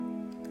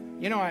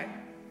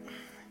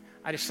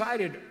I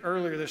decided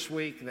earlier this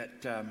week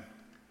that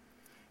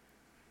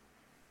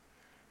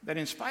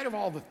in spite of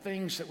all the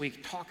things that we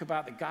talk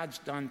about that God's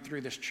done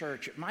through this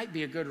church, it might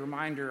be a good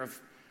reminder of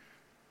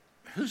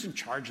who's in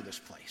charge of this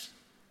place.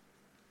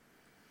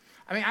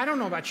 I mean, I don't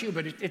know about you,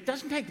 but it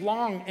doesn't take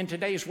long in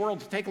today's world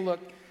to take a look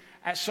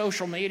at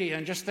social media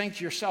and just think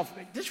to yourself,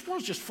 this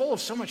world's just full of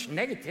so much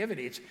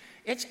negativity.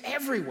 It's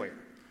everywhere.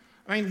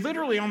 I mean,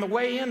 literally on the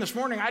way in this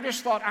morning, I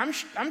just thought,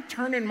 I'm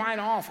turning mine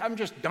off. I'm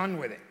just done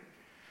with it.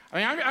 I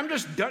mean, I'm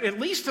just done, at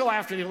least till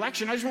after the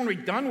election. I just want to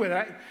be done with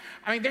it.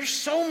 I mean, there's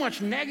so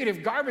much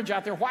negative garbage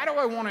out there. Why do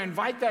I want to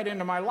invite that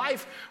into my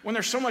life when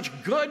there's so much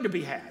good to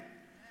be had?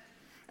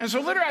 And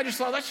so literally I just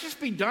thought, let's just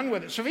be done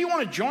with it. So if you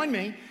want to join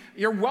me,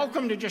 you're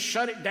welcome to just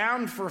shut it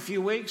down for a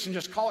few weeks and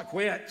just call it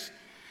quits.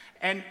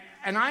 And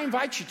I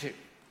invite you to.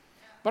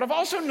 But I've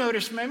also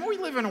noticed, man, we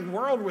live in a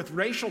world with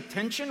racial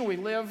tension. We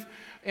live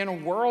in a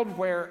world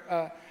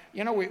where,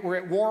 we're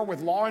at war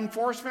with law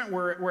enforcement.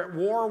 We're at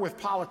war with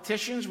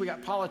politicians. We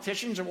got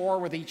politicians at war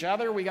with each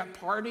other. We got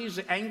parties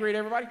angry at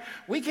everybody.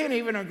 We can't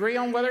even agree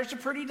on whether it's a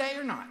pretty day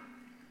or not.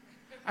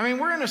 I mean,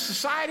 we're in a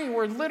society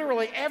where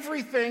literally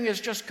everything is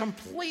just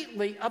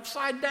completely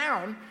upside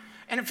down,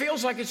 and it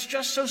feels like it's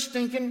just so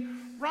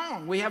stinking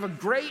wrong. We have a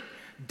great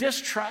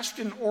distrust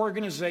in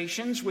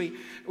organizations. We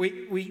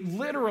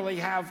literally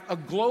have a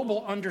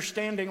global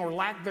understanding or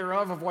lack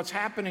thereof of what's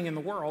happening in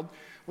the world.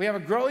 We have a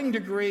growing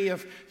degree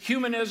of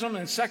humanism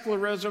and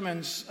secularism and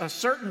a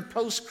certain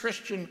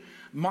post-Christian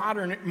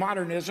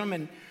modernism.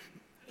 And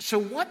so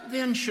what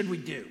then should we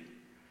do?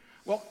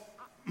 Well,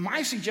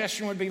 my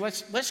suggestion would be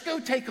let's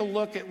go take a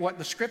look at what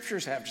the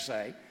scriptures have to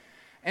say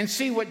and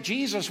see what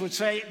Jesus would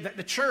say that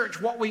the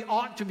church, what we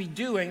ought to be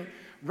doing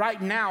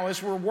right now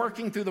as we're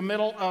working through the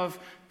middle of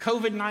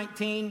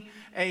COVID-19,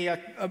 a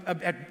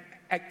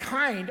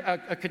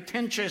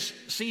contentious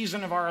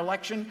season of our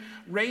election,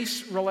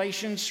 race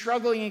relations,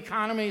 struggling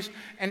economies,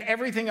 and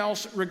everything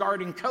else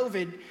regarding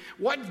COVID.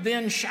 What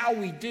then shall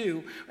we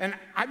do? And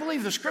I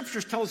believe the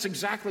scriptures tell us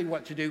exactly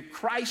what to do.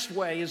 Christ's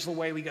way is the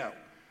way we go.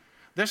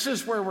 This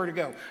is where we're to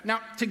go.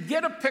 Now, to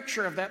get a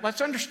picture of that, let's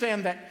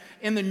understand that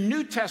in the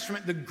New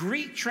Testament, the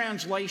Greek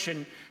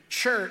translation,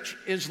 church,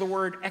 is the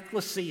word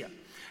ekklesia.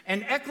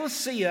 And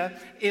ekklesia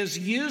is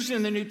used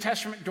in the New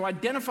Testament to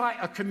identify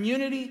a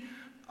community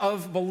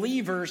of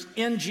believers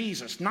in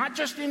Jesus. Not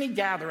just any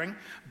gathering,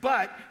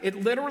 but it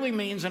literally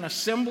means an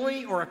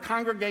assembly or a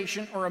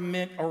congregation or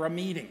a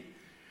meeting.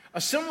 A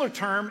similar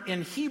term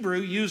in Hebrew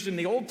used in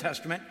the Old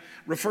Testament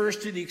refers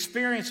to the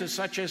experiences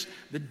such as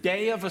the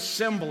day of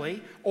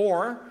assembly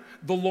or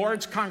the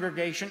Lord's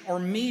congregation or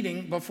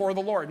meeting before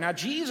the Lord. Now,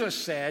 Jesus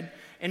said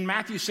in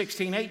Matthew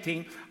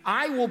 16:18,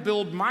 I will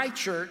build my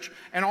church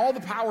and all the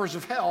powers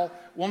of hell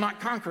will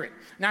not conquer it.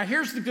 Now,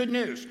 here's the good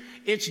news.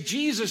 It's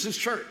Jesus'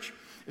 church.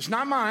 It's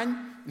not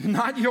mine,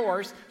 not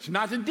yours. It's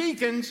not the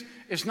deacons.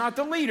 It's not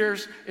the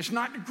leaders. It's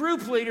not the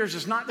group leaders.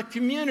 It's not the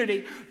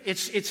community.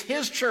 It's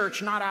his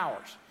church, not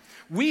ours.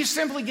 We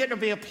simply get to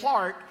be a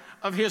part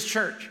of his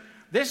church.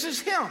 This is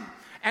him.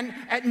 And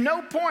at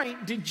no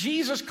point did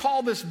Jesus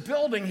call this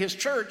building his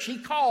church. He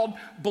called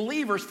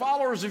believers,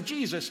 followers of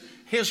Jesus,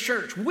 his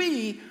church.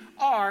 We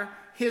are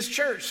his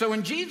church. So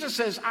when Jesus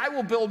says, I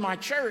will build my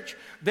church,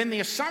 then the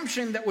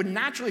assumption that would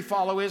naturally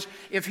follow is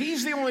if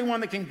he's the only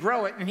one that can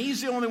grow it and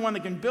he's the only one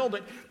that can build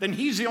it, then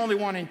he's the only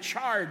one in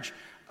charge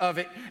of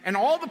it. And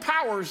all the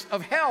powers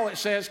of hell, it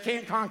says,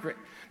 can't conquer it.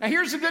 Now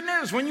here's the good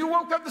news. When you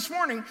woke up this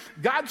morning,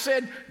 God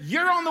said,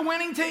 you're on the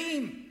winning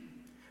team.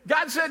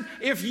 God said,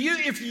 if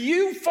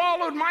you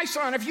followed my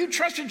son, if you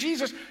trusted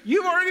Jesus,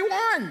 you've already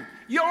won.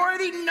 You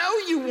already know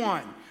you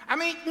won. I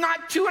mean,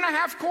 not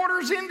 2.5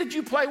 quarters in did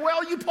you play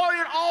well. You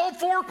played all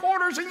 4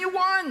 quarters and you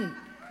won.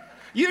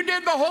 You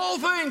did the whole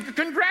thing.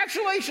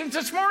 Congratulations.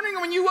 This morning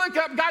when you woke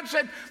up, God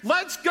said,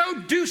 let's go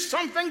do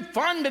something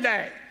fun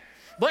today.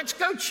 Let's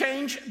go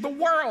change the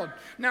world.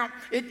 Now,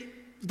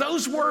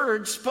 those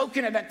words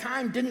spoken at that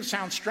time didn't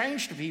sound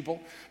strange to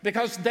people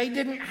because they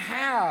didn't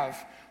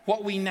have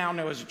what we now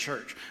know as a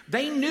church.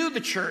 They knew the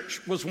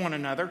church was one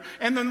another.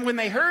 And then when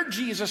they heard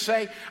Jesus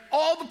say,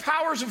 all the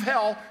powers of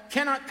hell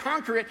cannot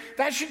conquer it,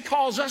 that should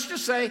cause us to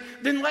say,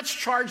 then let's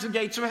charge the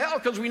gates of hell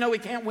because we know we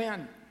can't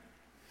win.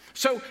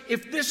 So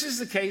if this is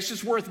the case,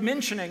 it's worth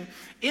mentioning,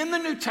 in the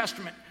New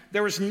Testament,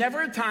 there was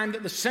never a time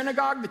that the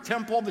synagogue, the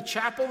temple, the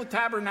chapel, the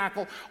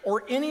tabernacle,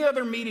 or any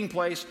other meeting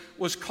place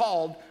was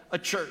called a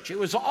church. It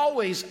was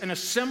always an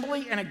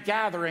assembly and a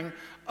gathering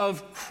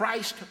of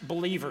Christ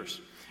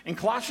believers. In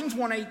Colossians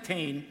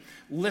 1:18,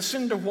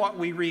 listen to what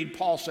we read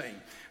Paul saying,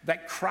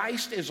 that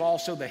Christ is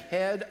also the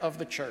head of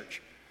the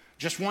church.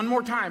 Just one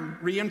more time,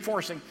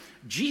 reinforcing,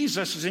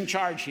 Jesus is in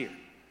charge here.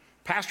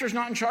 Pastor's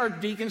not in charge,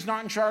 deacon's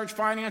not in charge,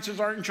 finances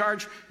aren't in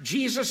charge.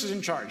 Jesus is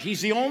in charge. He's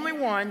the only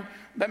one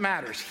that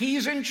matters.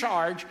 He's in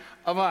charge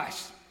of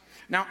us.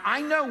 Now,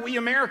 I know we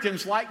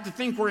Americans like to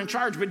think we're in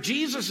charge, but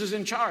Jesus is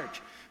in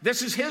charge.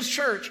 This is his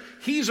church.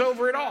 He's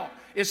over it all.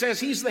 It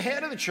says he's the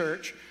head of the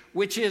church,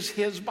 which is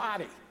his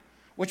body,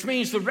 which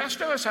means the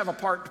rest of us have a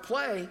part to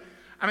play.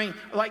 I mean,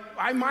 like,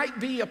 I might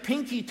be a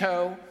pinky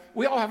toe.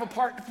 We all have a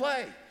part to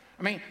play.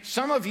 I mean,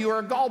 some of you are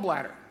a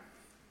gallbladder.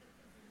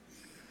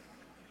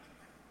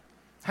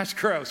 That's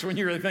gross when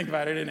you really think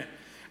about it, isn't it?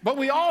 But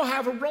we all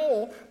have a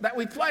role that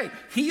we play.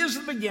 He is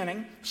the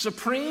beginning,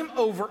 supreme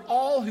over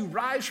all who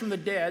rise from the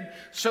dead,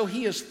 so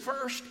he is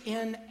first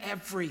in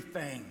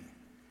everything.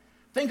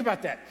 Think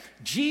about that.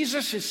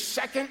 Jesus is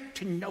second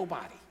to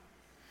nobody.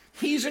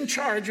 He's in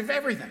charge of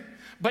everything.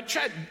 But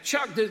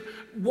Chuck,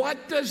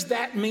 what does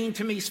that mean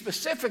to me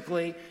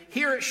specifically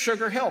here at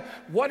Sugar Hill?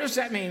 What does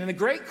that mean? And the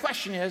great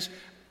question is,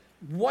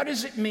 what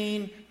does it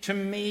mean to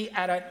me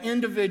at an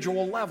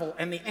individual level?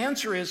 And the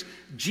answer is,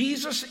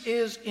 Jesus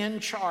is in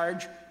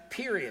charge,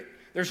 period.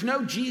 There's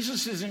no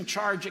Jesus is in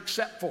charge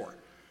except for.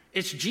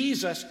 It's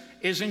Jesus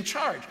is in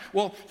charge.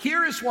 Well,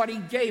 here is what he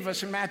gave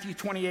us in Matthew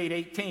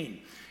 28:18.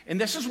 And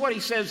this is what he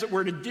says that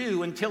we're to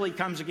do until he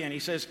comes again. He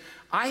says,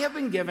 I have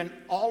been given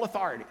all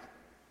authority.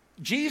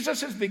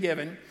 Jesus has been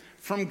given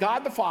from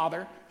God the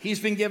Father. He's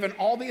been given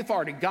all the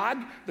authority. God,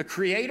 the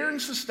creator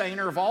and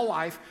sustainer of all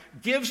life,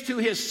 gives to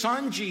his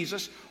son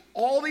Jesus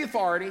all the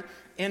authority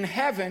in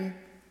heaven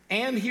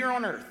and here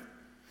on earth.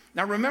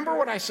 Now remember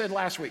what I said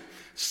last week.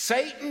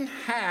 Satan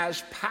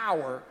has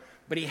power,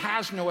 but he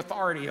has no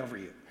authority over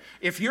you.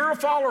 If you're a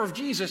follower of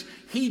Jesus,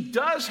 he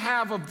does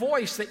have a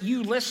voice that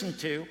you listen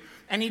to,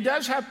 and he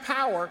does have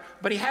power,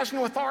 but he has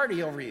no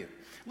authority over you.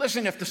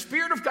 Listen, if the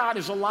Spirit of God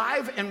is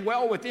alive and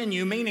well within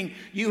you, meaning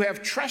you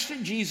have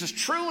trusted Jesus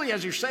truly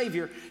as your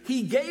Savior,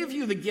 he gave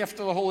you the gift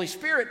of the Holy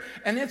Spirit,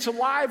 and it's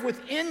alive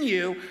within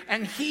you,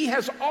 and he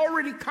has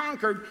already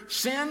conquered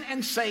sin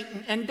and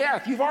Satan and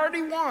death. You've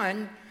already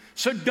won,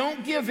 so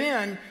don't give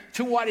in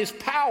to what is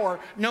power,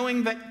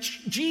 knowing that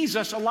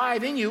Jesus,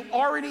 alive in you,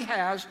 already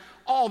has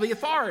all the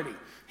authority.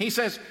 He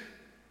says,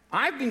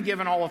 I've been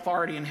given all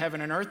authority in heaven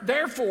and earth,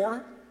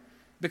 therefore,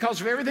 because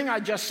of everything I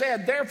just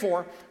said,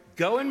 therefore,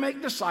 go and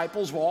make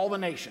disciples of all the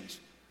nations.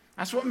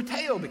 That's what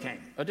Mateo became,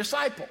 a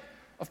disciple,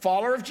 a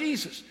follower of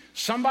Jesus,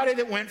 somebody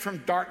that went from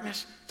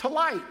darkness to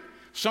light,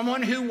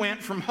 someone who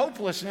went from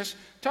hopelessness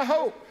to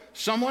hope,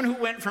 someone who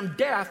went from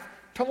death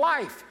to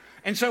life.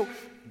 And so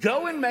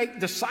go and make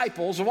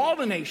disciples of all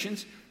the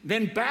nations,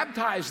 then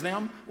baptize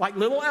them like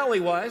little Ellie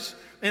was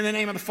in the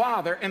name of the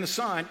Father and the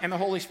Son and the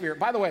Holy Spirit.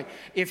 By the way,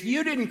 if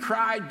you didn't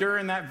cry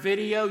during that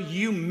video,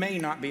 you may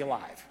not be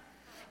alive.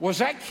 Was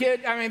that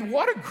kid, I mean,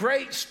 what a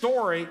great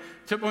story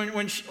to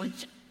when she,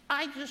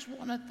 I just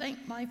want to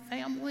thank my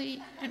family.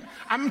 And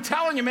I'm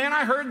telling you, man,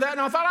 I heard that and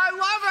I thought, I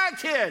love that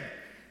kid.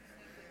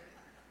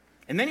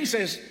 And then he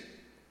says,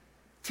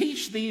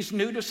 teach these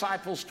new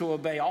disciples to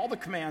obey all the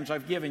commands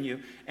I've given you,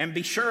 and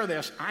be sure of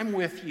this, I'm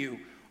with you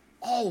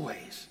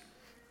always,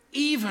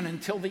 even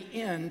until the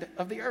end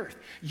of the earth.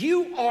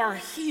 You are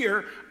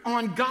here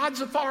on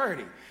God's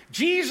authority.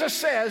 Jesus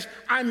says,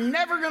 I'm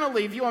never going to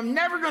leave you. I'm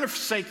never going to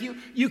forsake you.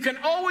 You can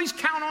always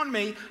count on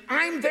me.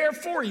 I'm there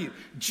for you.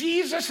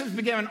 Jesus has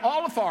been given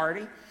all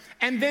authority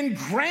and then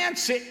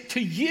grants it to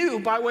you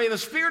by way of the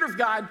Spirit of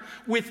God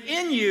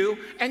within you,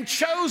 and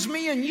chose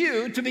me and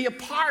you to be a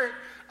part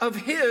of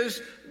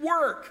his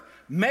work.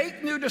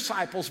 Make new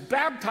disciples,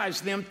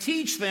 baptize them,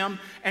 teach them,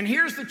 and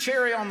here's the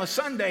cherry on the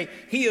sundae.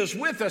 He is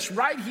with us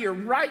right here,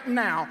 right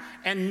now,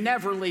 and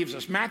never leaves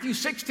us. Matthew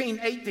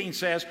 16:18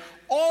 says,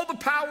 all the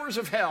powers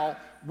of hell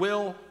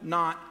will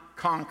not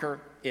conquer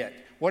it.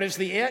 What is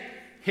the it?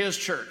 His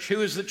church.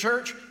 Who is the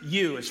church?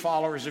 You, as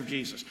followers of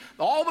Jesus.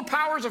 All the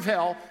powers of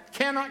hell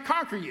cannot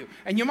conquer you.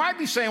 And you might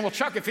be saying, well,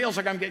 Chuck, it feels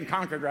like I'm getting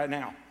conquered right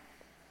now.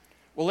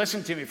 Well,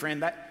 listen to me,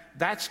 friend.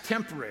 That's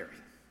temporary.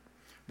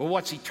 But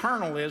what's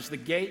eternal is the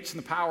gates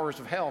and the powers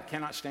of hell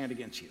cannot stand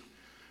against you,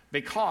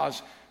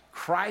 because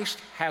Christ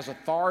has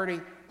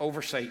authority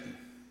over Satan.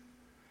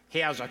 He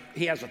has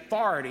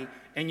authority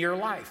in your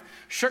life.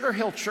 Sugar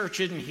Hill Church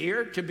isn't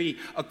here to be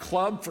a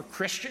club for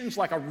Christians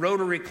like a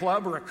Rotary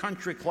Club or a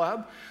country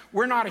club.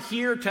 We're not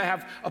here to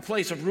have a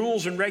place of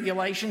rules and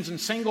regulations and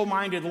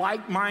single-minded,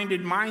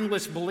 like-minded,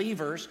 mindless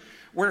believers.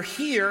 We're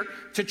here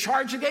to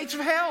charge the gates of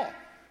hell,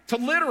 to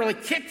literally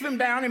kick them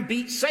down and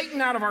beat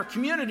Satan out of our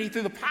community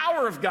through the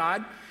power of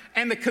God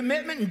and the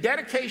commitment and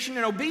dedication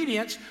and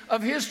obedience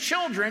of his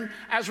children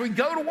as we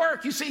go to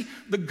work. You see,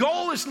 the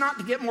goal is not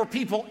to get more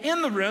people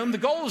in the room. The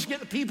goal is to get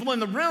the people in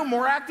the room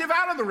more active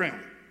out of the room.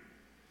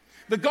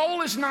 The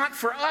goal is not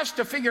for us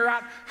to figure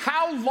out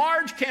how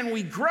large can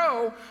we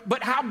grow,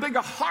 but how big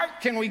a heart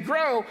can we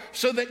grow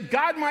so that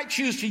God might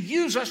choose to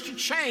use us to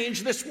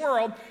change this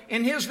world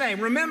in his name.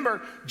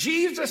 Remember,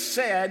 Jesus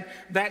said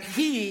that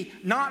he,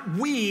 not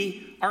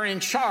we, are in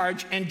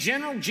charge, and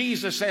General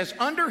Jesus says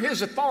under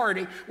his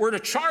authority, we're to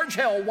charge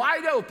hell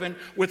wide open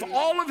with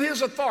all of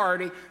his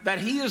authority that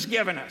he has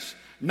given us,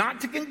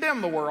 not to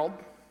condemn the world,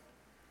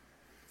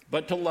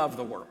 but to love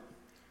the world.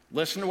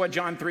 Listen to what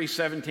John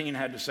 3:17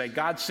 had to say.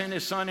 God sent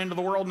his son into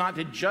the world not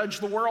to judge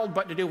the world,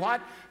 but to do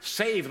what?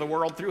 Save the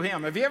world through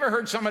him. Have you ever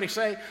heard somebody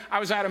say, I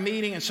was at a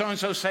meeting and so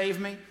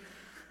saved me?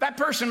 That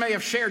person may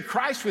have shared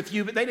Christ with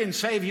you, but they didn't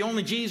save you.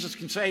 Only Jesus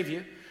can save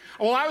you.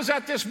 Well, I was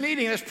at this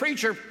meeting, this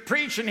preacher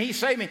preached and he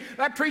saved me.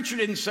 That preacher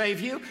didn't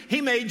save you. He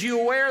made you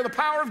aware of the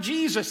power of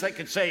Jesus that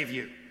could save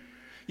you.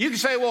 You can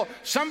say, well,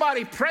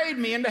 somebody prayed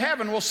me into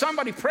heaven. Well,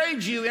 somebody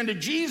prayed you into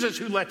Jesus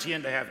who lets you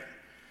into heaven.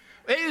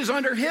 It is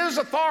under his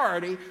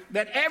authority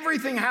that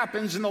everything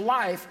happens in the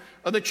life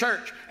of the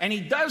church. And he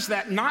does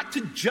that not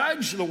to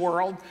judge the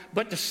world,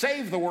 but to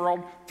save the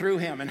world through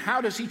him. And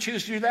how does he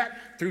choose to do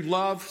that? Through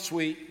love,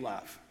 sweet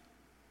love.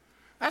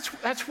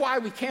 That's why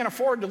we can't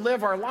afford to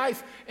live our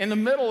life in the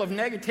middle of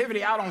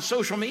negativity out on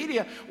social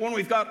media when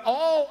we've got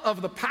all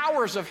of the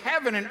powers of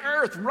heaven and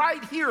earth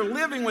right here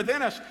living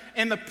within us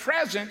in the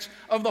presence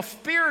of the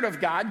Spirit of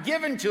God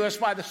given to us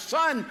by the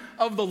Son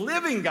of the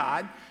living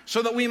God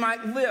so that we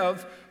might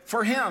live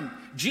for him.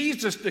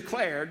 Jesus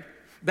declared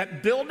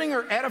that building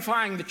or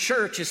edifying the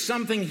church is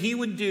something he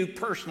would do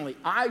personally.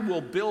 I will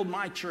build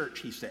my church,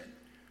 he said.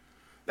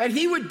 That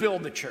he would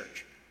build the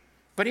church.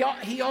 But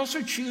he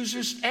also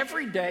chooses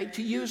every day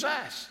to use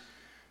us,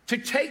 to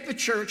take the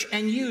church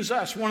and use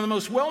us. One of the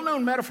most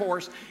well-known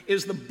metaphors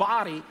is the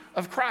body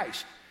of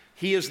Christ.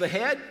 He is the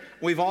head.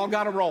 We've all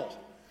got a role.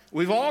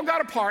 We've all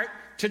got a part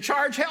to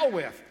charge hell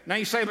with. Now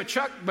you say, but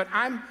Chuck,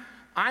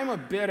 I'm a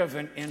bit of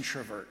an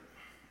introvert.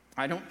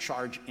 I don't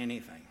charge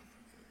anything.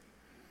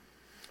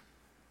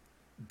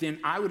 Then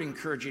I would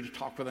encourage you to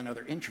talk with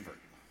another introvert.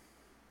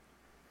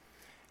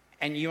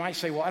 And you might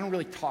say, well, I don't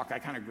really talk. I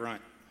kind of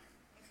grunt.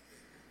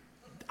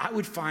 I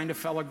would find a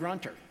fellow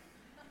grunter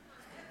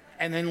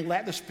and then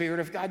let the Spirit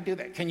of God do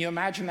that. Can you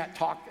imagine that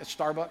talk at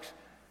Starbucks?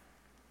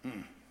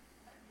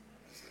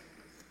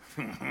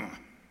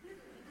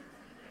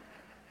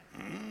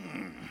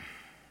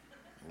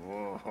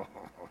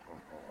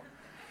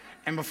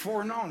 And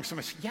before long,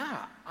 somebody said,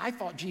 yeah, I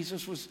thought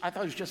it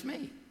was just me.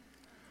 And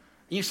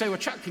you say, well,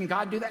 Chuck, can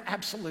God do that?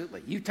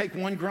 Absolutely. You take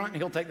one grunt and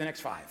he'll take the next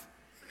 5,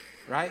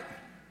 right?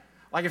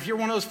 Like if you're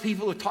one of those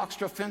people who talks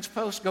to a fence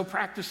post, go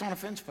practice on a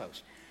fence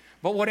post.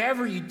 But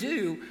whatever you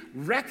do,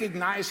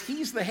 recognize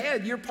he's the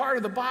head, you're part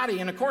of the body.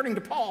 And according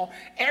to Paul,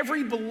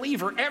 every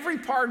believer, every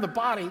part of the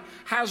body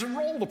has a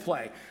role to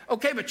play.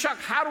 Okay, but Chuck,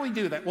 how do we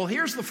do that? Well,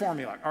 here's the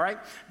formula, all right?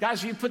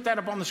 Guys, you put that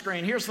up on the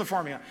screen. Here's the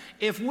formula.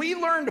 If we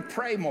learn to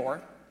pray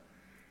more,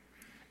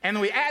 and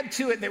we add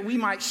to it that we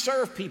might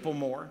serve people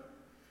more,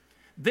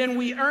 then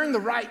we earn the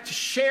right to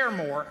share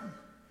more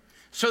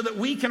so that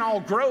we can all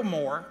grow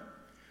more,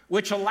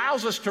 which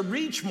allows us to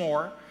reach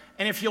more.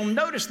 And if you'll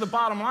notice, the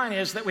bottom line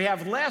is that we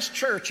have less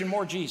church and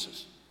more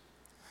Jesus.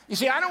 You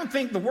see, I don't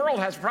think the world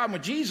has a problem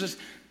with Jesus.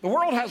 The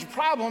world has a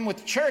problem with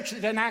the church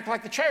that doesn't act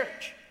like the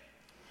church.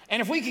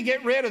 And if we could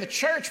get rid of the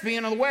church being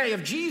in the way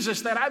of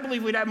Jesus, that I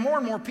believe we'd have more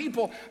and more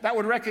people that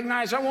would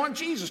recognize, I want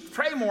Jesus to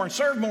pray more and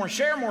serve more and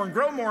share more and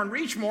grow more and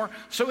reach more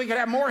so we could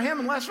have more of him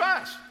and less of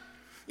us.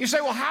 You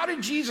say, well, how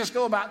did Jesus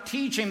go about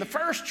teaching the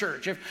first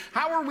church?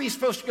 How are we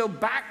supposed to go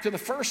back to the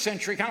first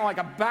century, kind of like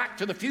a back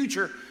to the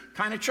future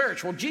kind of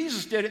church? Well,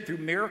 Jesus did it through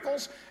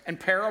miracles and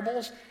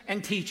parables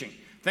and teaching.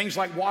 Things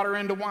like water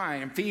into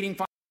wine and feeding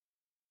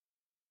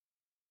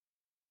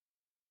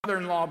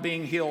father-in-law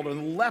being healed, or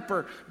the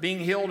leper being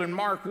healed in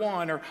Mark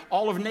 1, or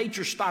all of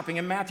nature stopping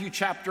in Matthew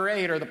chapter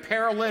 8, or the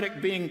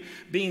paralytic being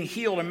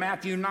healed in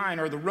Matthew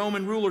 9, or the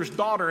Roman ruler's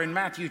daughter in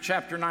Matthew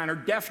chapter 9, or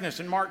deafness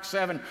in Mark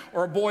 7,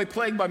 or a boy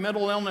plagued by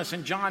mental illness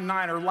in John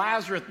 9, or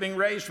Lazarus being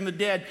raised from the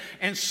dead,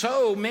 and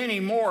so many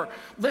more.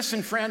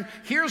 Listen, friend,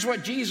 here's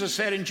what Jesus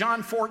said in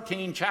John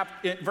 14,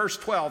 verse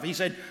 12. He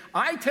said,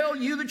 I tell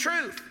you the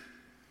truth.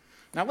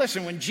 Now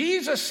listen, when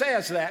Jesus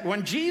says that,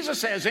 when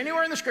Jesus says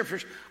anywhere in the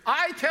scriptures,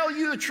 I tell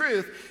you the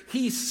truth,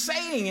 he's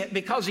saying it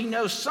because he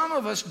knows some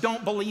of us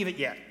don't believe it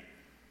yet.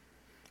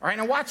 All right,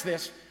 now watch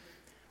this.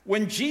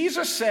 When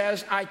Jesus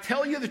says, I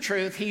tell you the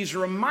truth, he's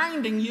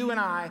reminding you and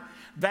I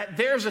that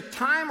there's a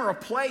time or a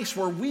place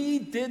where we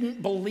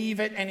didn't believe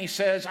it, and he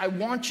says, I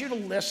want you to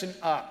listen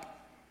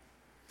up.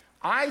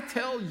 I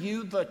tell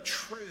you the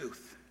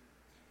truth,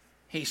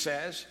 he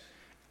says.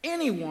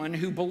 Anyone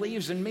who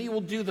believes in me will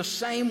do the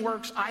same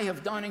works I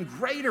have done and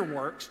greater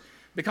works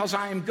because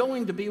I am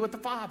going to be with the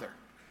Father.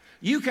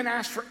 You can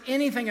ask for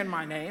anything in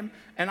my name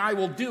and I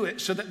will do it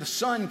so that the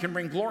Son can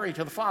bring glory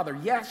to the Father.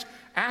 Yes,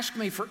 ask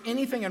me for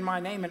anything in my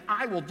name and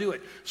I will do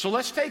it. So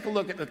let's take a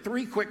look at the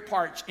 3 quick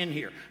parts in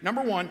here.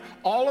 Number 1,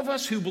 all of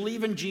us who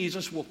believe in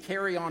Jesus will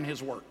carry on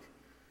his work.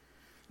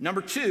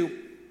 Number 2,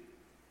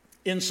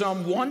 in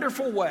some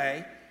wonderful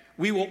way,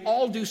 we will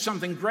all do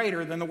something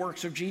greater than the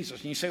works of Jesus.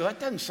 And you say, well, that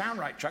doesn't sound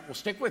right, Chuck. Well,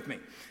 stick with me.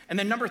 And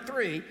then number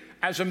 3,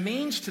 as a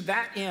means to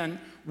that end,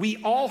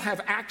 we all have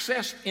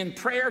access in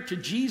prayer to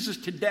Jesus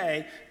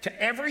today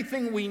to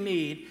everything we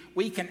need.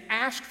 We can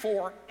ask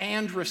for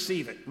and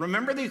receive it.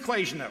 Remember the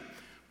equation, though.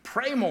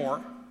 Pray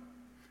more,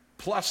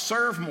 plus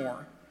serve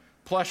more,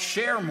 plus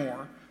share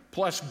more,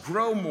 plus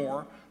grow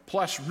more,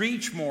 plus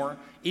reach more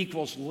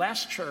equals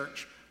less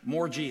church,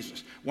 more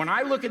Jesus. When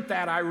I look at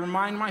that, I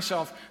remind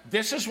myself,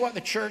 this is what the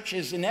church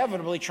is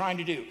inevitably trying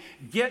to do.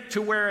 Get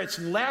to where it's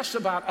less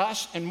about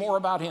us and more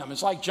about him.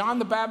 It's like John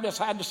the Baptist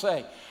had to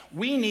say,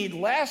 we need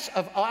less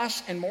of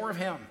us and more of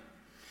him.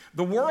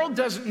 The world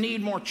doesn't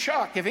need more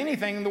Chuck. If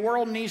anything, the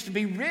world needs to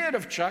be rid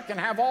of Chuck and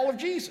have all of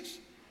Jesus.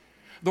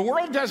 The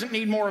world doesn't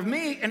need more of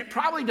me, and it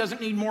probably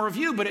doesn't need more of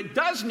you, but it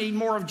does need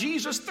more of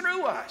Jesus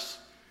through us.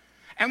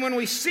 And when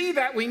we see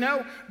that, we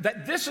know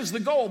that this is the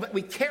goal, that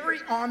we carry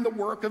on the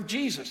work of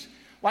Jesus.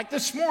 Like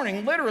this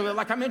morning, literally,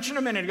 like I mentioned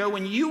a minute ago,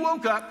 when you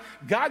woke up,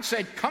 God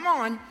said, come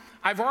on,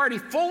 I've already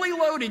fully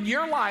loaded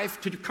your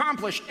life to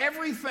accomplish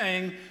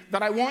everything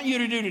that I want you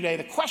to do today.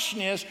 The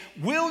question is,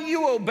 will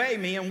you obey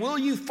me and will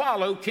you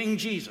follow King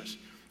Jesus?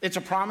 It's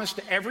a promise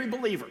to every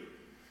believer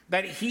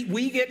that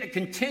we get to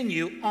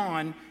continue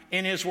on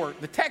in his work.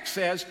 The text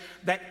says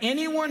that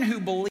anyone who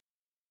believes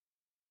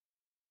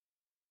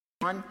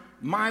on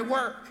my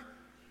work,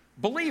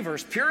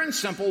 believers, pure and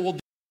simple, will do.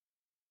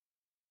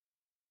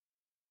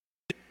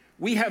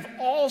 We have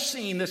all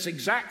seen this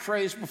exact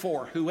phrase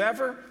before.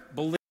 Whoever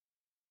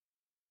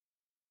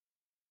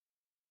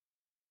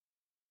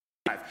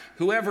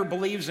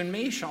believes in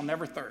me shall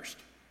never thirst.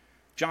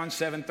 John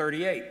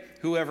 7:38.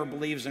 Whoever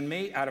believes in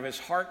me, out of his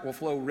heart will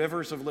flow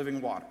rivers of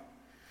living water.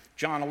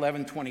 John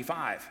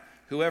 11:25.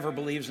 Whoever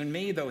believes in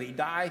me, though he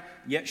die,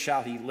 yet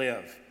shall he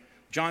live.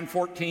 John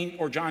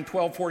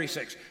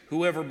 12:46.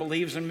 Whoever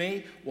believes in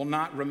me will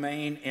not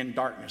remain in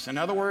darkness. In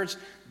other words,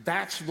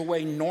 that's the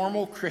way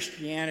normal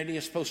Christianity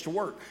is supposed to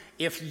work.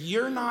 If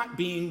you're not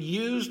being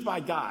used by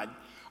God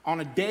on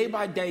a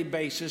day-by-day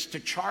basis to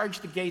charge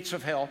the gates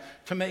of hell,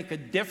 to make a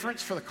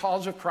difference for the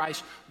cause of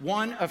Christ,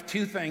 one of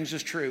two things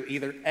is true.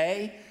 Either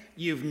A,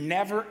 you've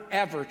never,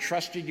 ever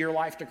trusted your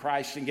life to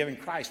Christ and given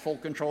Christ full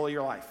control of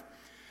your life.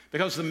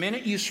 Because the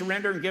minute you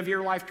surrender and give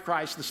your life to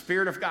Christ, the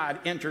Spirit of God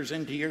enters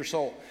into your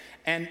soul.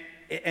 And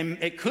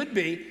it could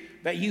be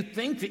that you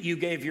think that you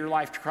gave your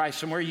life to Christ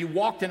somewhere, you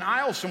walked an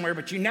aisle somewhere,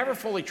 but you never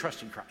fully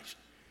trusted Christ.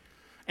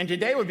 And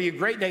today would be a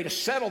great day to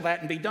settle that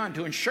and be done,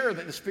 to ensure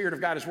that the Spirit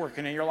of God is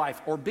working in your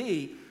life. Or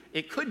B,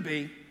 it could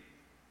be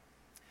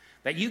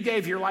that you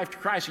gave your life to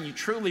Christ and you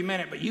truly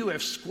meant it, but you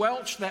have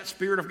squelched that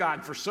Spirit of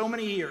God for so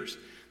many years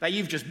that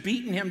you've just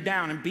beaten him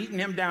down and beaten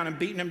him down and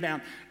beaten him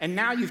down. And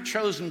now you've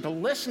chosen to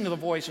listen to the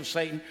voice of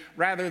Satan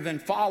rather than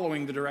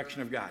following the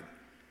direction of God.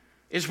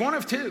 It's one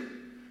of two.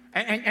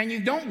 And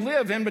you don't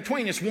live in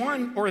between. It's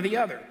one or the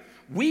other.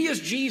 We, as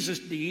Jesus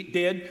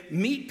did,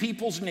 meet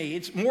people's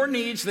needs, more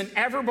needs than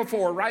ever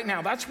before right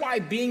now. That's why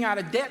being out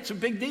of debt's a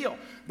big deal.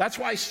 That's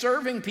why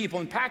serving people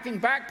and packing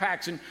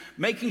backpacks and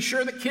making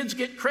sure that kids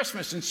get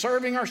Christmas and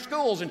serving our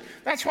schools, and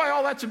that's why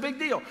all that's a big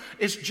deal.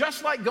 It's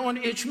just like going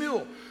to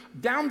Ichmule.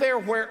 Down there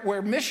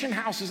where Mission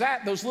House is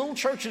at, those little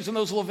churches and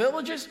those little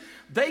villages,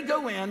 they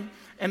go in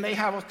and they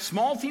have a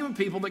small team of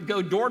people that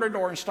go door to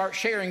door and start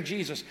sharing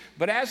Jesus.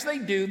 But as they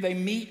do, they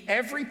meet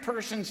every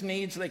person's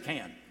needs they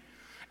can.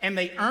 And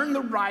they earn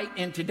the right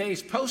in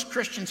today's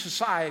post-Christian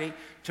society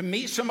to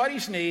meet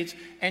somebody's needs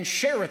and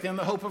share with them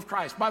the hope of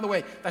Christ. By the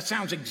way, that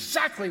sounds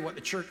exactly what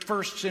the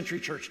first century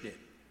church did.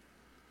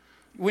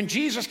 When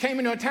Jesus came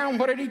into a town,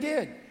 what did he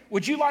do?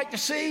 Would you like to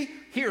see?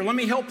 Here, let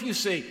me help you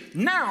see.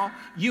 Now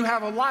you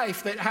have a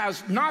life that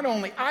has not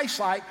only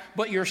eyesight,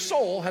 but your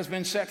soul has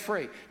been set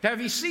free. To have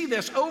you see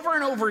this over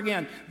and over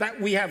again, that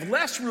we have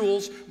less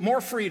rules,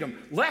 more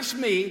freedom. Less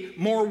me,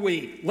 more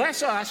we.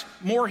 Less us,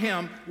 more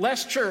him.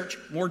 Less church,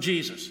 more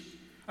Jesus.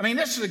 I mean,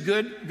 this is a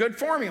good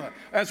formula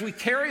as we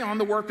carry on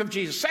the work of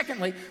Jesus.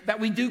 Secondly, that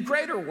we do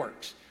greater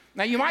works.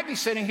 Now, you might be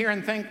sitting here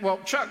and think, well,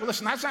 Chuck,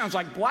 listen, that sounds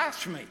like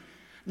blasphemy.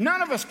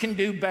 None of us can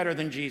do better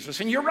than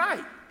Jesus, and you're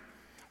right.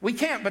 We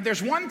can't, but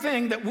there's one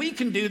thing that we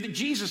can do that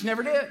Jesus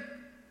never did.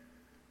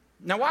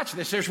 Now watch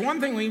this. There's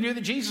one thing we can do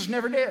that Jesus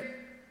never did.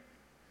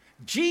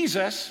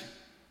 Jesus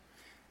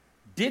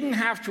didn't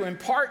have to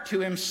impart to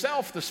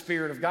himself the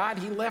Spirit of God.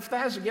 He left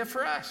that as a gift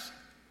for us.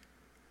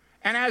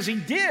 And as he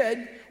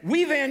did,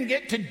 we then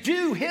get to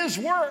do his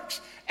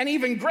works, and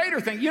even greater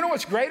thing. You know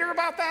what's greater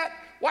about that?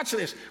 Watch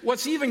this.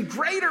 What's even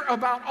greater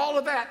about all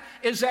of that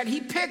is that he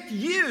picked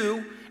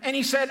you and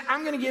he said,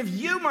 I'm going to give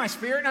you my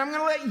Spirit and I'm going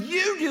to let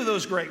you do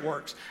those great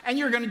works. And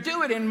you're going to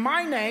do it in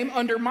my name,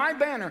 under my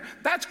banner.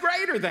 That's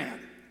greater than.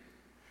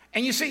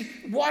 And you see,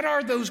 what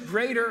are those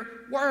greater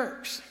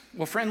works?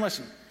 Well, friend,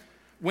 listen.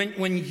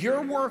 When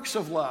your works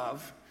of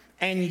love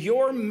and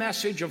your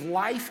message of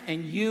life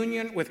and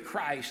union with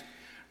Christ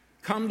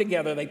come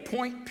together, they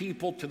point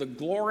people to the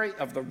glory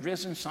of the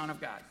risen Son of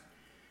God.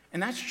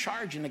 And that's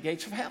charging the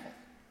gates of hell.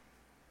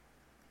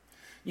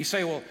 You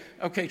say, well,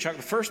 okay, Chuck,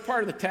 the first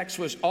part of the text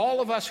was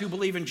all of us who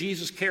believe in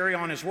Jesus carry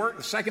on his work.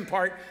 The second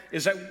part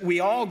is that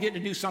we all get to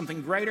do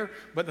something greater.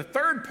 But the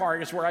third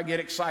part is where I get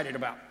excited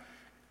about.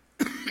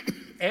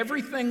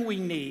 Everything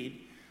we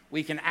need,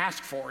 we can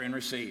ask for and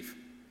receive.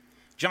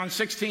 John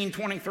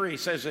 16:23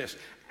 says this,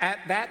 at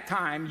that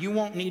time, you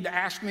won't need to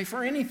ask me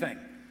for anything.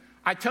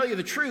 I tell you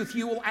the truth,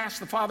 you will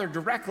ask the Father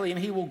directly and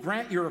he will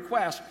grant your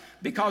request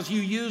because you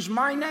use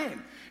my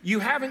name. You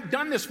haven't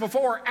done this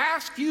before.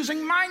 Ask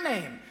using my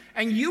name.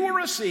 And you will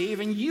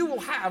receive and you will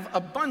have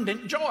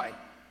abundant joy.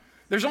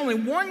 There's only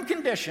one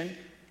condition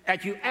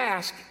that you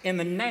ask in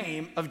the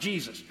name of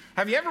Jesus.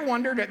 Have you ever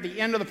wondered at the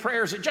end of the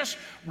prayer, is it just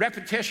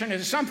repetition?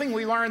 Is it something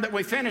we learned that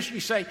we finish, you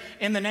say,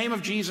 in the name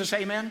of Jesus,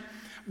 amen?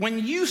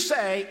 When you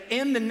say,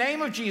 in the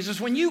name of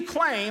Jesus, when you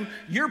claim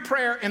your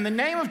prayer in the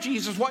name of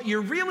Jesus, what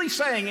you're really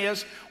saying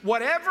is,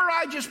 whatever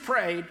I just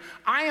prayed,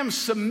 I am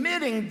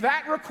submitting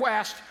that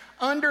request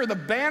under the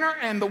banner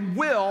and the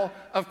will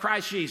of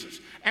Christ Jesus.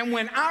 And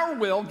when our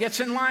will gets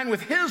in line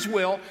with His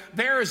will,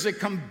 there is a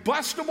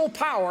combustible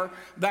power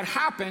that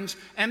happens,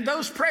 and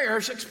those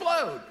prayers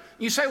explode.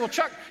 You say, well,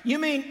 Chuck, you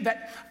mean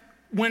that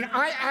when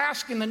I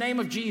ask in the name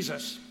of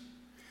Jesus,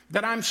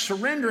 that I'm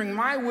surrendering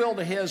my will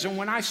to His, and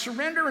when I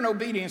surrender in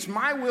obedience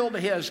my will to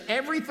His,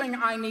 everything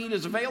I need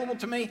is available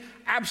to me?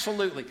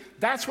 Absolutely.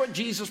 That's what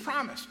Jesus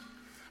promised.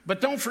 But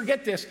don't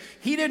forget this.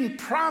 He didn't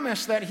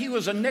promise that He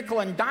was a nickel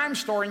and dime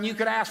store and you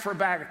could ask for a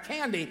bag of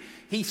candy.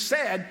 He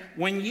said,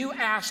 when you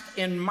ask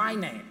in my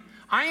name.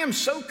 I am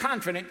so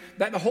confident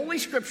that the Holy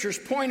Scriptures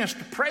point us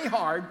to pray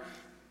hard,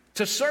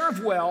 to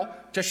serve well,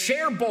 to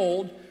share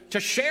bold, to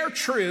share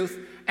truth,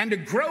 and to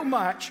grow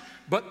much,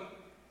 but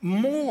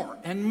more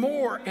and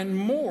more and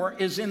more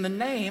is in the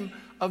name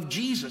of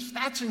Jesus.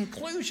 That's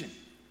inclusion.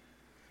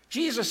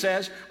 Jesus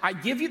says, I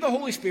give you the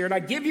Holy Spirit, I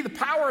give you the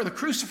power of the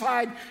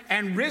crucified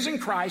and risen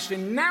Christ,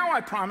 and now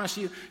I promise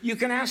you, you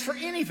can ask for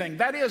anything.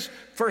 That is,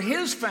 for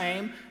His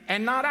fame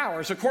and not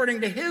ours,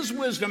 according to His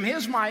wisdom,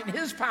 His might,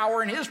 His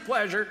power, and His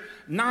pleasure,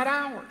 not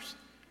ours.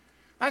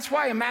 That's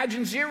why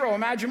Imagine Zero,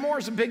 Imagine More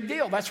is a big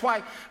deal. That's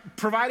why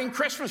providing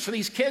Christmas for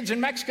these kids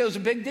in Mexico is a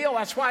big deal.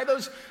 That's why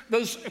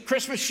those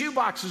Christmas shoe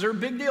boxes are a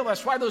big deal.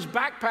 That's why those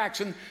backpacks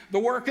and the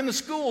work in the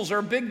schools are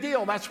a big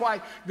deal. That's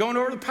why going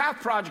over to the PATH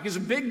Project is a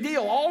big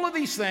deal. All of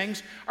these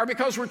things are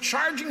because we're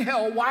charging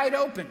hell wide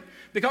open.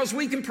 Because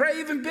we can pray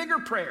even bigger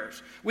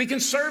prayers. We can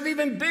serve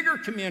even bigger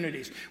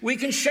communities. We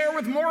can share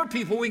with more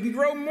people. We can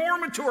grow more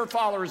mature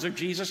followers of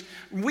Jesus.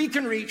 We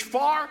can reach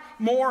far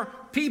more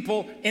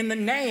people in the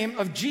name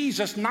of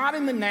Jesus, not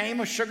in the name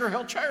of Sugar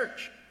Hill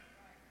Church.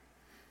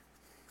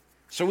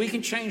 So we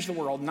can change the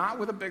world, not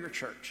with a bigger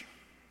church,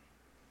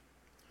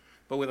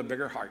 but with a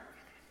bigger heart.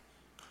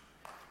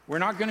 We're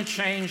not going to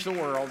change the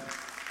world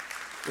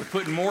with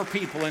putting more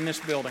people in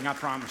this building, I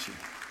promise you.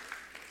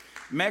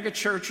 Mega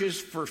churches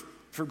for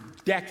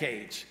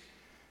decades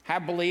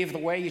have believed the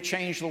way you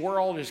change the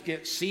world is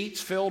get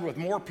seats filled with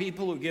more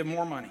people who give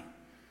more money.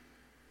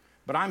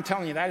 But I'm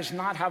telling you, that is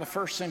not how the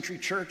first century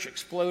church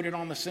exploded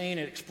on the scene.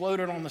 It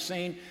exploded on the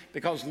scene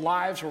because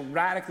lives were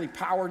radically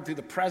powered through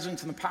the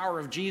presence and the power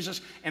of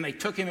Jesus, and they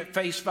took Him at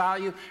face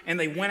value, and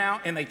they went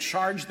out and they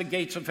charged the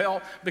gates of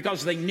hell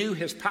because they knew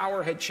His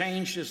power had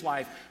changed his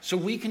life. So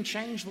we can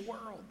change the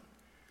world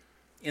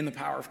in the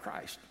power of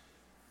Christ.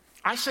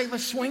 I say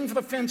let's swing for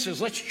the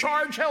fences. Let's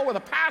charge hell with a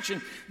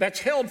passion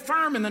that's held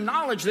firm in the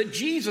knowledge that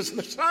Jesus,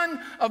 the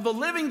Son of the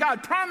living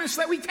God, promised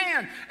that we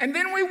can. And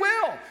then we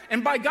will.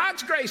 And by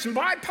God's grace and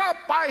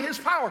by His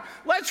power,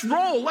 let's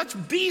roll. Let's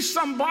be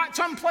some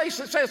place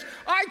that says,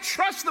 I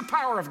trust the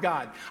power of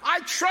God.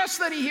 I trust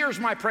that He hears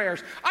my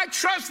prayers. I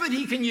trust that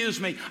He can use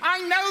me. I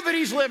know that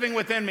He's living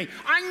within me.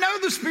 I know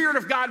the Spirit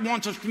of God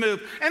wants us to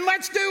move. And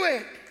let's do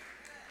it.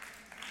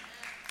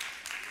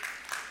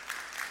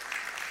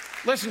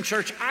 Listen,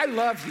 church, I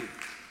love you.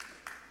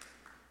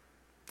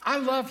 I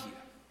love you.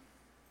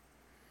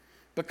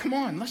 But come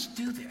on, let's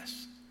do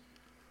this.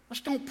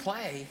 Let's don't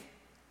play.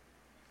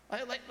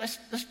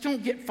 Let's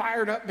don't get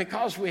fired up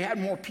because we had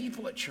more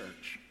people at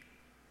church.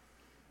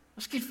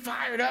 Let's get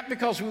fired up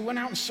because we went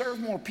out and served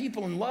more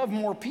people and loved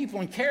more people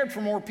and cared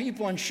for more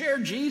people and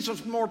shared Jesus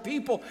with more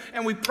people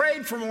and we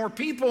prayed for more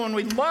people and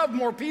we loved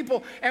more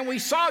people and we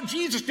saw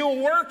Jesus do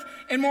a work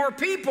in more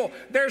people.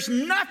 There's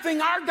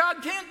nothing our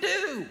God can't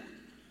do.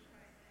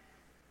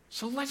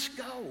 So let's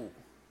go.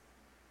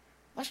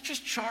 Let's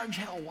just charge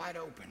hell wide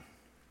open.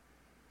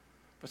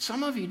 But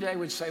some of you today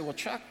would say, well,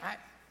 Chuck,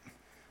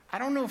 I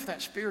don't know if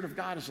that Spirit of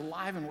God is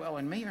alive and well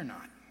in me or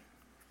not.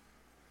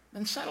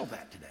 Then settle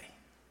that today.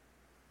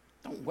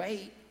 Don't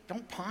wait.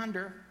 Don't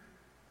ponder.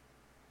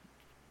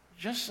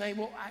 Just say,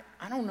 well,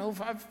 I don't know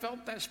if I've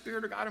felt that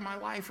Spirit of God in my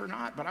life or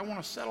not, but I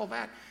want to settle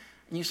that.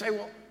 And you say,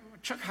 well,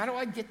 Chuck, how do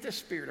I get this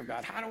Spirit of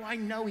God? How do I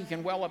know He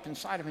can well up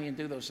inside of me and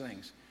do those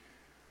things?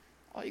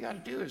 All you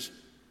got to do is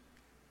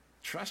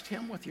trust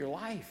Him with your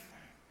life,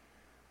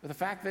 with the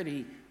fact that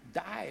He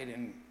died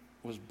and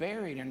was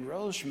buried and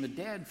rose from the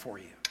dead for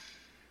you.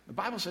 The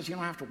Bible says you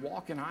don't have to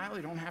walk an aisle,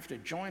 you don't have to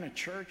join a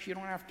church, you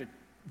don't have to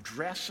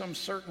dress some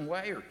certain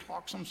way or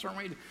talk some certain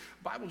way. The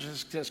Bible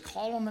just says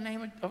call on the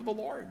name of the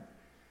Lord.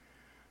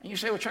 And you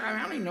say, well, Chuck,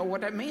 I don't even know what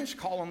that means,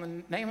 call on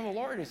the name of the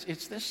Lord.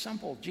 It's this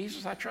simple.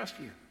 Jesus, I trust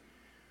you.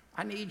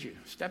 I need you.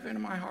 Step into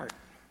my heart.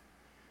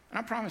 And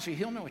I promise you,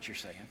 He'll know what you're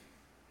saying.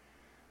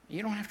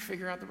 You don't have to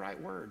figure out the right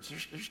words.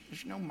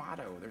 There's no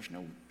motto. There's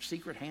no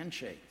secret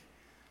handshake.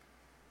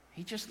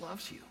 He just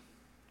loves you.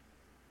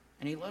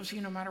 And He loves you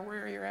no matter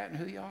where you're at and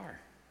who you are.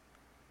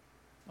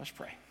 Let's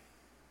pray.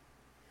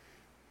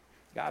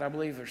 God, I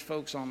believe there's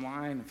folks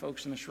online and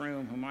folks in this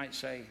room who might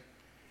say,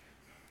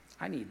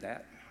 I need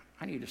that.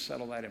 I need to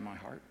settle that in my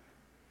heart.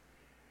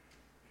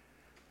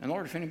 And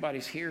Lord, if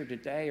anybody's here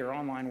today or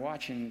online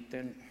watching,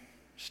 then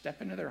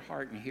step into their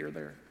heart and hear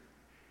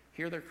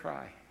their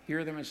cry.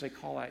 Hear them as they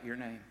call out your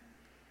name.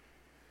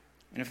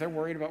 And if they're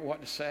worried about what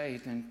to say,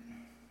 then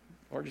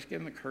Lord, just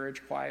give them the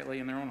courage quietly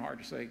in their own heart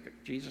to say,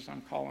 Jesus,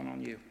 I'm calling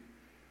on you.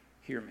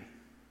 Hear me.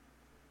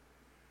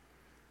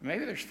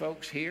 Maybe there's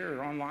folks here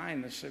or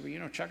online that say, well, you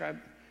know, Chuck,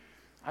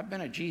 I've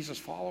been a Jesus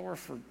follower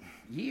for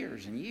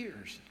years and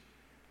years.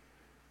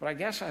 But I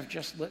guess I've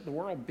just let the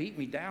world beat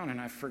me down, and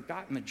I've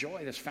forgotten the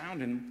joy that's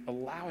found in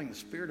allowing the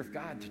Spirit of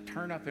God to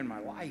turn up in my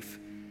life.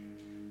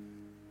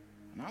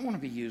 And I want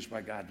to be used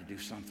by God to do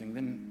something.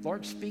 Then,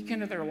 Lord, speak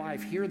into their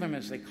life. Hear them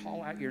as they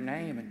call out your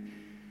name. And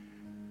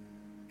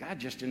God,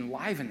 just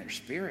enliven their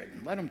spirit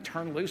and let them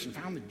turn loose and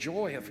find the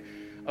joy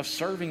of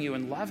serving you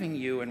and loving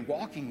you and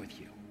walking with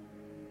you.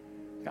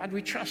 God,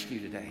 we trust you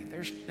today.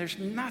 There's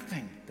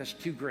nothing that's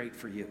too great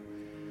for you.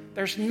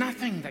 There's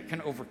nothing that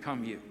can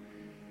overcome you.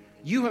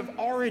 You have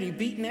already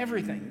beaten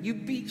everything. You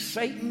beat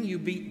Satan, you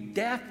beat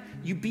death,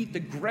 you beat the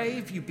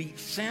grave, you beat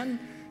sin,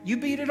 you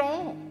beat it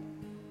all.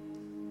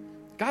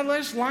 God,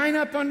 let us line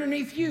up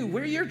underneath you.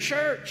 We're your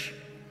church.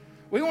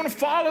 We want to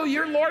follow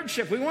your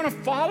lordship. We want to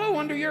follow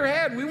under your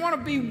head. We want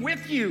to be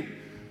with you.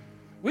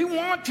 We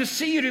want to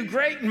see you do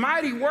great and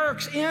mighty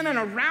works in and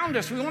around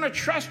us. We want to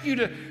trust you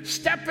to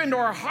step into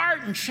our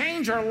heart and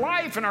change our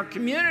life and our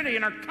community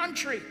and our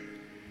country.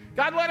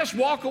 God, let us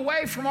walk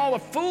away from all the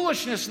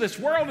foolishness of this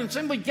world and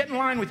simply get in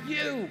line with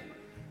you.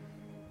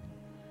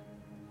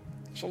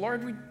 So,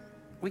 Lord,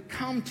 we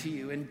come to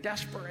you in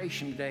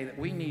desperation today that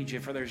we need you,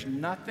 for there's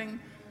nothing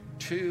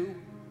too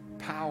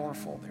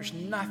powerful. There's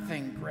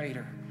nothing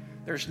greater.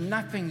 There's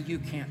nothing you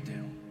can't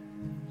do.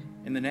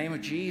 In the name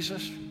of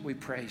Jesus, we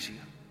praise you.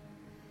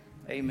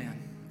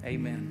 Amen,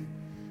 amen,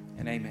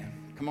 and amen.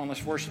 Come on,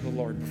 let's worship the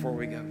Lord before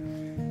we go.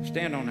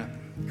 Stand on up.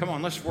 Come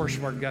on, let's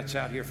worship our guts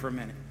out here for a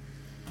minute.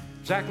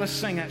 Zach, let's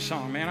sing that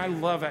song, man. I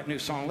love that new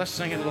song. Let's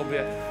sing it a little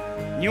bit.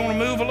 You want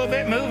to move a little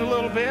bit? Move a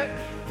little bit.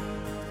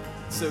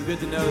 So good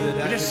to know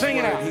that just sing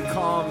it out. He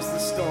calms the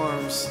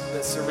storms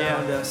that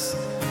surround us,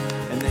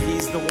 and that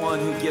he's the one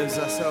who gives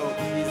us hope.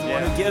 He's the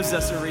one who gives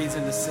us a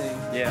reason to sing.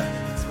 Yeah.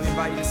 So we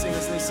invite you to sing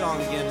this new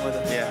song again with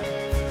us. Yeah.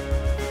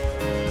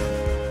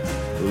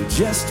 Oh,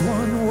 just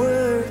one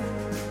word,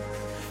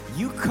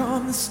 you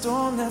calm the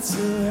storm that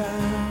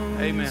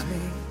surrounds Amen. me.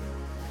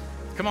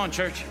 Come on,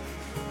 church.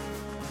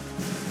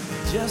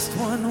 Just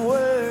one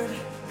word.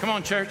 Come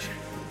on, church.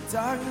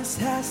 Darkness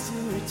has to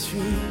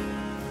retreat.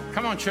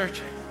 Come on,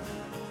 church.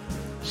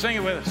 Sing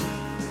it with us.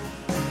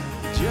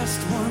 Just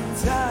one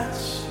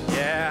touch.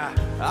 Yeah.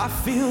 I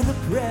feel the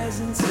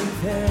presence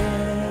of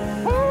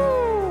heaven.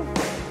 Woo!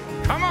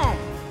 Come on.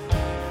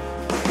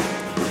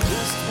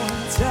 Just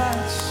one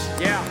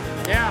touch. Yeah.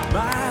 Yeah.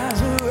 My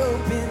eyes are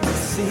open to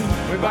see.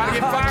 We're about to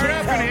get fired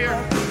up in here.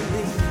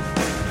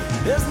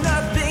 There's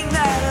nothing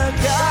that a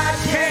God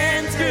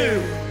can't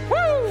do.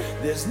 Woo!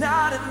 There's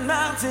not a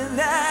mountain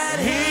that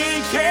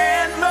he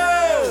can't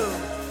move.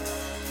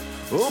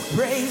 Oh,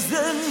 praise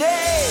the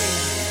name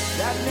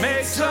that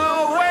makes a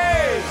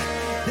way.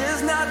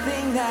 There's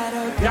nothing that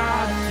a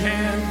God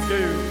can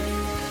do.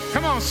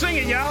 Come on, sing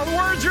it, y'all. The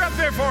words are up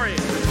there for you.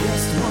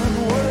 Just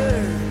one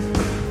word,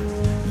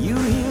 you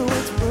heal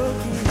what's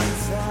broken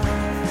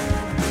inside.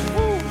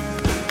 Woo.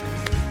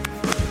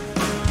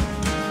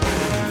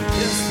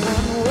 Just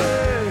one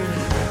word,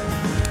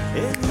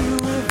 and you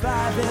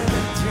revive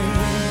every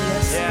dream.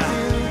 Yes, you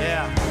do.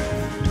 Yeah.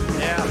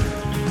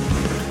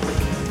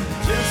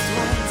 Just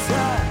one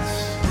touch,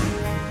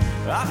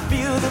 I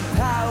feel the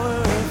power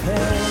of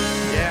heaven.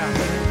 Yeah.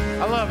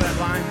 I love that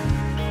line.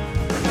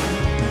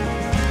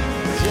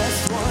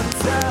 Just one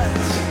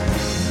touch,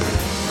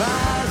 my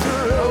eyes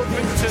are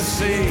open to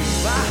see.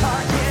 My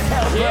heart can't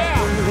help but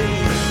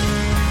believe.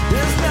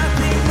 There's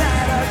nothing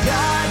that our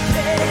God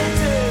can't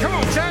do. Come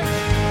on, church.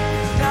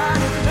 Not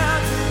a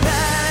mountain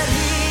that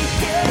he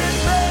can't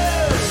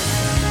move.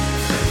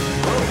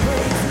 Oh,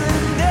 praise the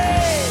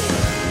name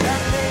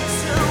that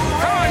makes a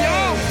way. Come on,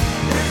 y'all.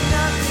 There's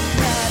nothing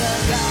that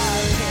our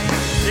God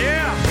can't do.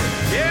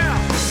 Yeah.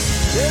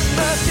 There's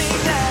nothing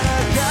that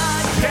our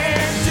God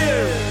can't do.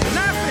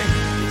 Nothing.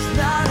 It's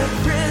not a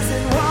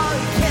prison wall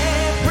he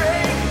can't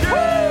break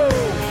through.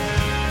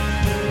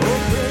 Oh,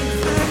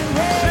 praise the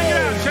name. Sing it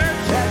out, church.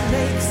 That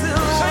makes a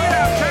way. Sing it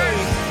out,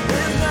 church.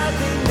 There's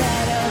nothing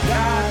that our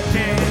God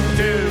Can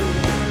do.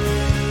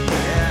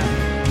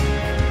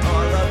 Yeah. Oh,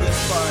 I love this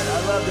part.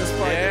 I love this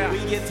part. Yeah. We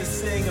get to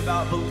sing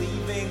about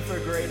believing for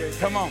greater things.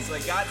 Come on. It's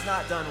like God's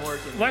not done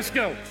working. Let's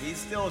go. He's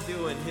still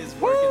doing his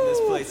work in this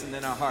place and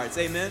in our hearts.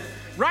 Amen?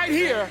 Right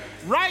here,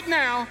 right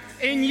now,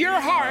 in your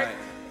heart, Right.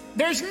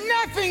 there's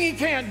nothing he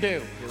can't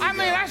do. I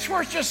mean, that's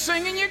worth just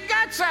singing your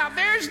guts out.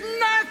 There's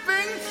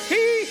nothing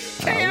he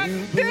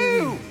can't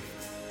do.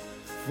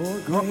 For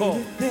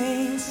greater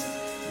things,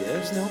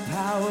 there's no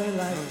power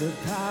like the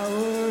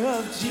power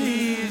of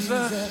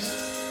Jesus.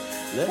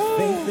 Let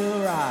faith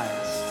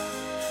arise.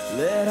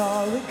 Let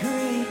all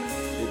agree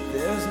that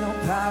there's no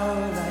power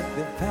like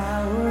the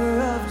power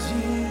of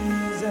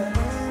Jesus.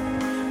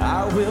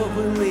 I will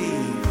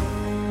believe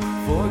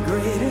For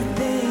greater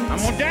things. I'm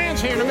going to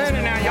dance here in a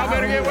minute now. Y'all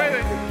better get with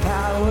it. The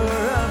power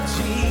of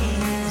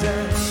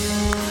Jesus.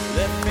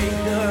 Let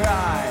faith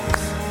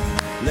arise.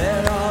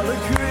 Let all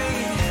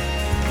agree.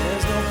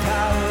 There's no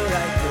power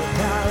like the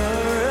power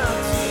of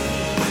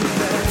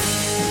Jesus.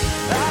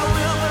 I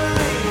will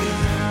believe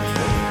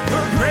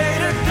for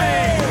greater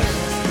things.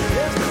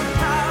 There's no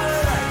power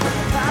like the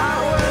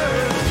power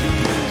of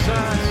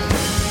Jesus.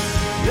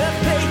 Let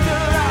faith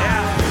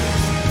arise.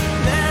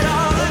 Let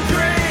all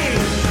agree.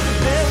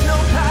 There's no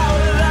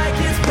power like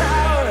His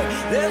power.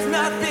 There's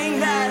nothing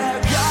that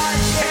our God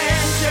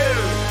can do.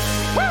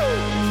 Woo!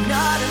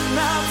 Not a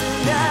mountain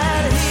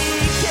that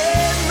He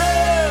can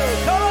move.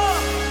 Come on!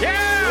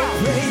 Yeah!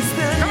 Praise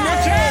the Come on,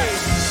 name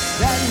Chase!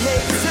 that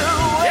makes a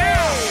way.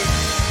 Yeah!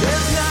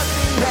 There's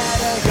nothing that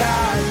our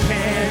God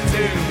can't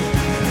do.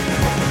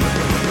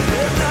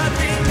 There's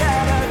nothing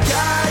that our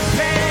God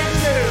can't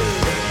do.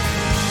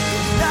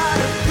 It's not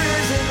a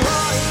prison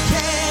wall He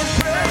can't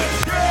break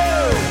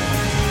through.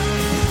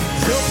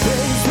 So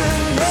praise the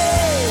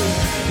name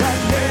that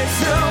makes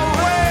a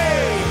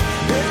way.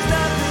 There's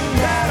nothing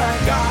that our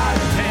God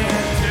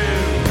can't do.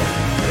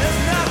 There's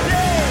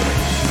nothing.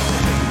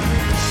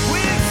 We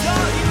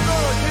exalt you,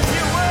 Lord, because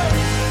you're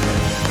worthy.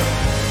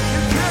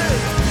 You're good.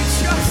 We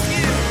trust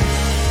you.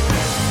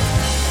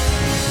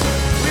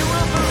 We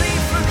will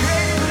believe for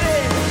greater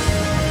things.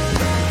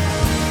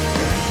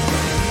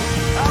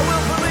 I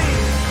will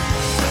believe.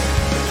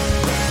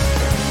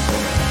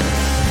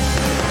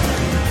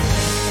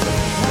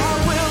 I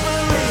will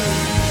believe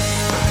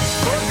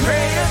for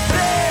greater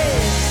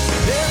things.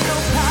 There's no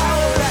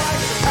power like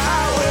the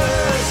power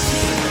of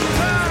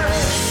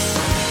Jesus.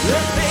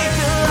 Let faith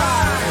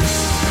arise.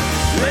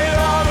 Let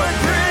all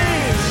agree.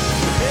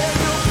 There's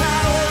no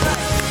power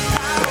like the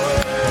power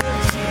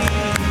of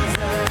Jesus.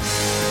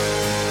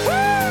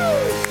 Woo!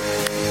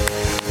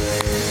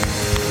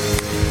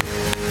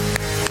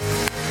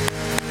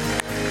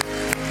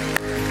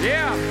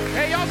 Yeah.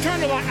 Hey, y'all turn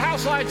the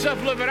house lights up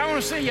a little bit. I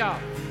want to see y'all.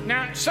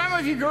 Now, some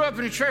of you grew up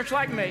in a church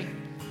like me.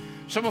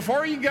 So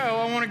before you go,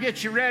 I want to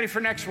get you ready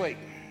for next week.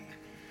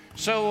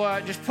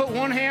 So just put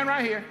one hand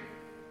right here.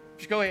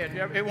 Just go ahead.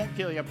 It won't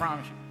kill you, I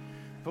promise you.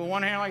 Put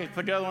one hand like this.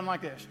 Put the other one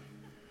like this.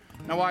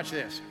 Now watch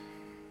this.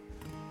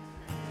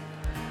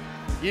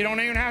 You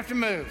don't even have to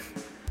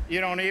move. You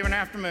don't even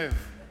have to move.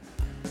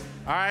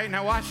 All right,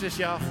 now watch this,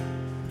 y'all.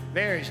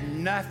 There is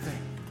nothing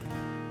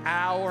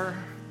our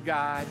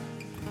God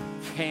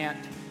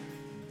can't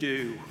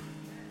do.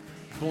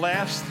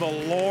 Bless the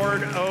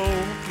Lord, oh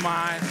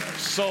my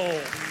soul.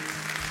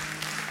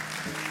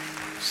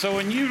 So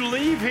when you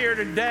leave here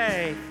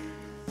today,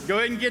 go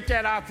ahead and get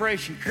that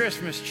Operation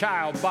Christmas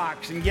Child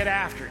box and get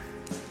after it.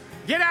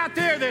 Get out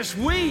there this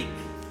week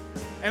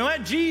and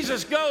let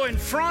Jesus go in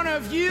front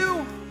of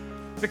you,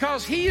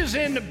 because He is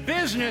in the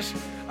business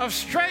of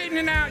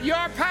straightening out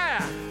your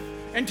path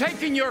and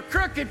taking your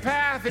crooked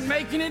path and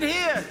making it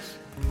His.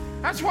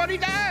 That's what He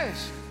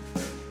does.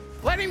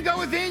 Let Him go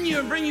within you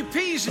and bring you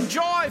peace and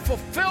joy,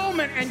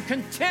 fulfillment and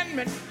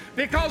contentment,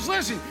 because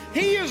listen,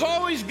 He is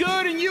always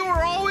good and you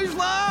are always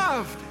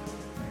loved.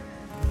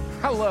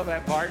 I love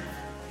that part.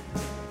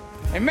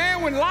 And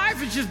man, when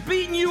life is just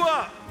beating you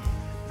up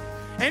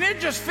and it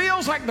just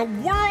feels like the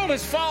world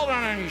is falling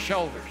on your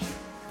shoulders,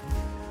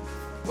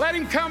 let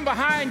Him come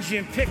behind you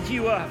and pick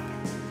you up,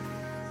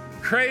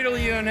 cradle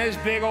you in His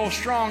big old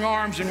strong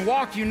arms and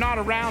walk you not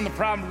around the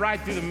problem, right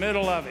through the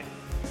middle of it,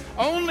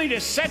 only to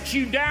set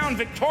you down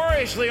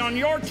victoriously on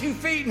your 2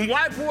 feet and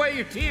wipe away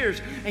your tears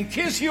and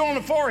kiss you on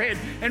the forehead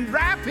and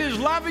wrap His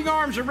loving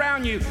arms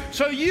around you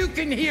so you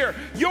can hear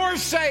your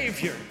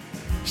Savior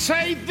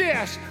say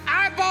this,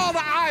 eyeball to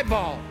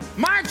eyeball.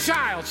 My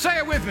child, say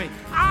it with me.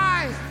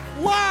 I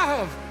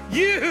love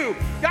you.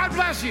 God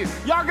bless you.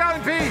 Y'all go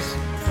in peace.